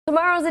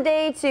Tomorrow's a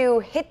day to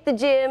hit the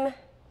gym,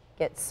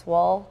 get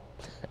swole.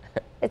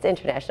 It's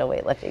International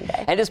Weightlifting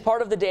Day. And as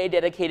part of the day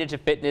dedicated to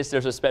fitness,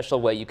 there's a special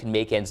way you can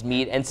make ends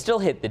meet and still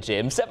hit the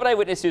gym. 7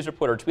 Eyewitness News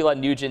reporter Twilon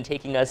Nugent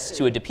taking us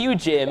to a Depew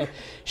gym,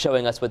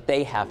 showing us what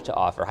they have to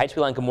offer. Hi,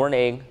 Twilon. Good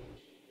morning.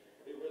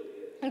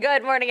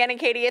 Good morning, Ann and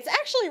Katie. It's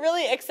actually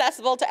really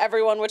accessible to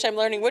everyone, which I'm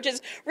learning, which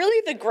is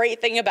really the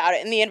great thing about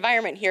it. And the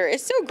environment here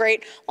is so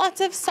great. Lots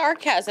of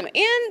sarcasm,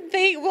 and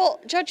they will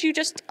judge you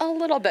just a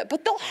little bit,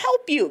 but they'll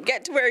help you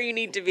get to where you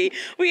need to be.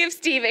 We have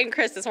Steve and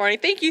Chris this morning.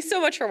 Thank you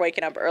so much for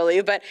waking up early.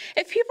 But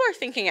if people are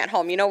thinking at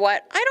home, you know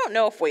what? I don't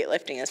know if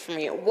weightlifting is for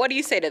me. What do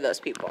you say to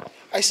those people?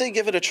 I say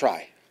give it a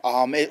try.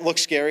 It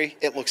looks scary.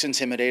 It looks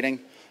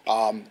intimidating.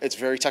 It's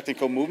very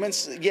technical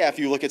movements. Yeah, if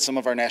you look at some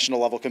of our national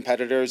level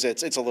competitors,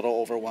 it's a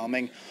little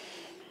overwhelming.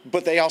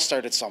 But they all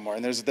started somewhere.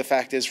 And the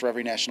fact is, for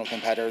every national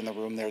competitor in the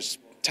room, there's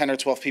 10 or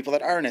 12 people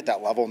that aren't at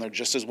that level, and they're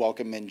just as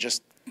welcome and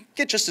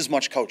get just as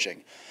much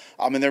coaching.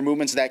 And they're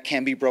movements that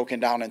can be broken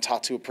down and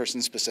taught to a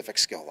person's specific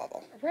skill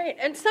level. Right.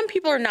 And some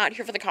people are not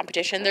here for the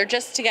competition. They're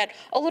just to get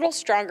a little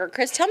stronger.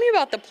 Chris, tell me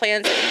about the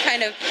plans that you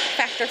kind of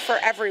factor for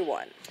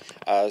everyone.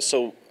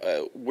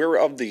 We're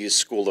of the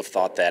school of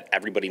thought that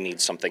everybody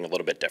needs something a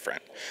little bit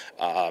different.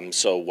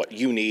 So what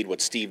you need,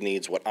 what Steve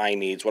needs, what I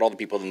needs, what all the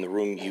people in the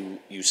room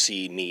you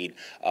see need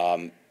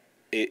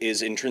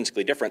is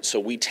intrinsically different.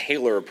 So we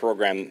tailor a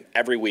program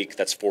every week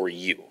that's for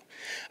you.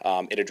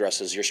 It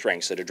addresses your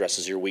strengths, it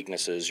addresses your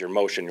weaknesses, your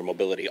motion, your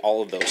mobility,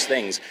 all of those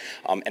things.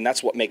 And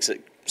that's what makes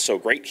it so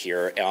great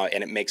here,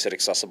 and it makes it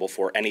accessible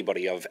for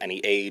anybody of any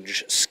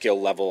age, skill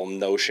level,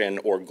 notion,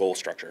 or goal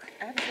structure.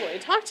 Absolutely.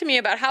 Talk to me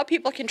about how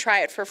people can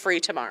try it for free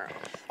tomorrow.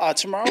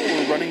 Tomorrow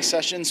we're running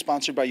sessions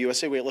sponsored by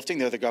USA Weightlifting.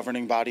 They're the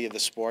governing body of the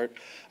sport.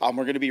 We're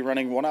going to be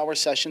running 1-hour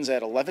sessions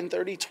at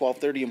 11:30,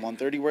 12:30, and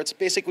 1:30, where it's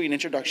basically an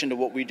introduction to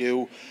what we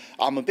do,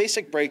 a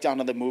basic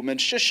breakdown of the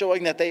movements, just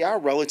showing that they are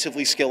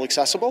relatively skill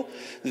accessible,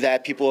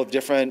 that people of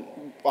different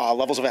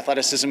levels of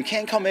athleticism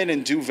can come in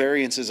and do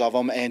variances of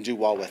them and do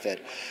well with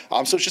it.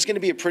 So it's just going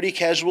to be a pretty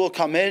casual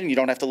come in. You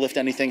don't have to lift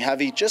anything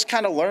heavy. Just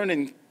kind of learn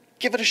and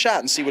give it a shot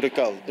and see what it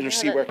goes, or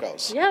see where it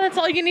goes. Yeah, that's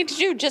all you need to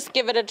do. Just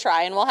give it a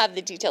try, and we'll have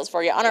the details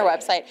for you on our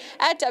website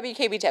at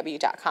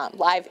WKBW.com.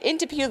 Live in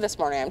Depew this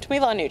morning, I'm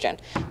Twilon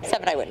Nugent,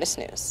 7 Eyewitness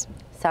News.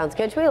 Sounds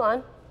good,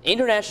 Twilon.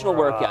 International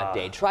Workout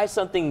Day. Try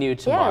something new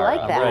tomorrow. Yeah, I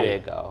like that. I'm ready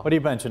to go. What are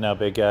you benching now,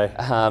 big guy?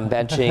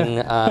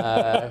 Benching.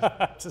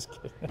 Just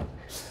kidding.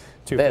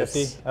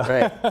 250?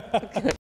 Right.